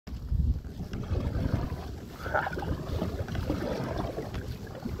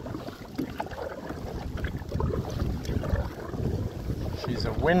She's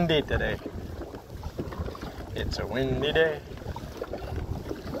a windy today. It's a windy day.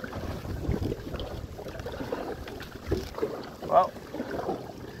 Well,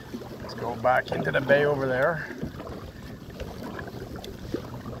 let's go back into the bay over there.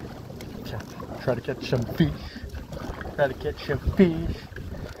 Try to catch some fish. Try to catch some fish.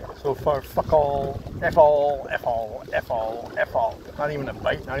 So far, fuck all, F all, F all, F all, F all. Not even a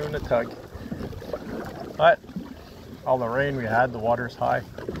bite, not even a tug. But all the rain we had, the water's high.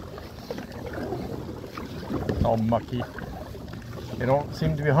 It's all mucky. They don't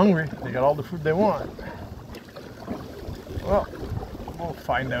seem to be hungry. They got all the food they want. Well, we'll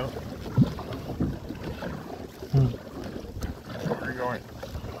find out. Where are we going?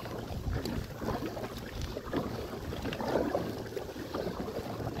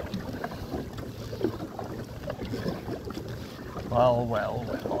 Well, well,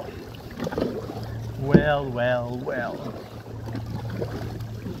 well. Well, well, well.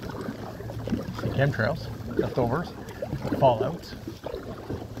 Some chemtrails, leftovers, fallouts.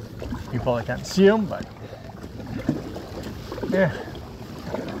 You probably can't see them, but yeah.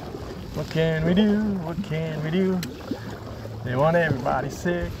 What can we do? What can we do? They want everybody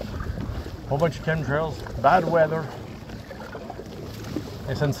sick. Whole bunch of chemtrails, bad weather.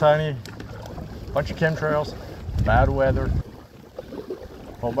 Nice and sunny. Bunch of chemtrails, bad weather.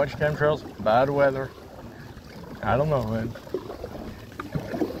 Whole bunch of chemtrails, bad weather. I don't know, man.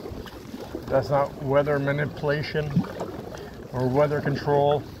 That's not weather manipulation or weather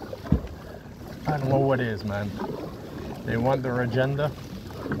control. I don't know what is, man. They want their agenda.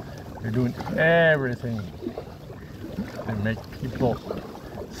 They're doing everything to make people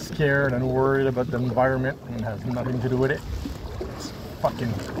scared and worried about the environment, and it has nothing to do with it. It's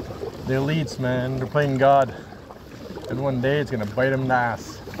fucking the elites, man. They're playing God. And one day it's gonna bite them in the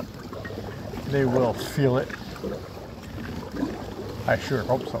ass. They will feel it. I sure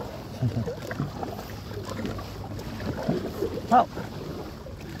hope so. Well,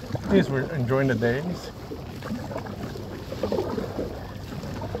 at least we're enjoying the days.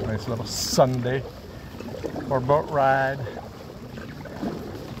 Nice little Sunday or boat ride.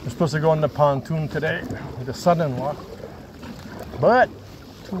 We're supposed to go on the pontoon today with the son-in-law, but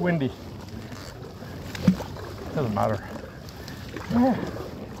too windy. Doesn't matter. Yeah.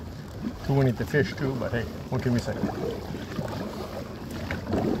 Too windy to fish too, but hey, what can we say?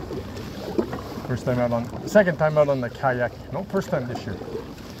 Second time out on the kayak. No, first time this year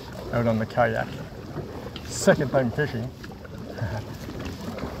out on the kayak. Second time fishing.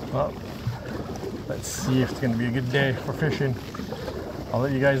 Well, let's see if it's gonna be a good day for fishing. I'll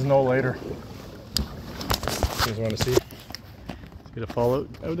let you guys know later. You guys want to see? It's gonna fall out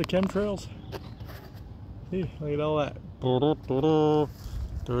of the chemtrails. See, look at all that.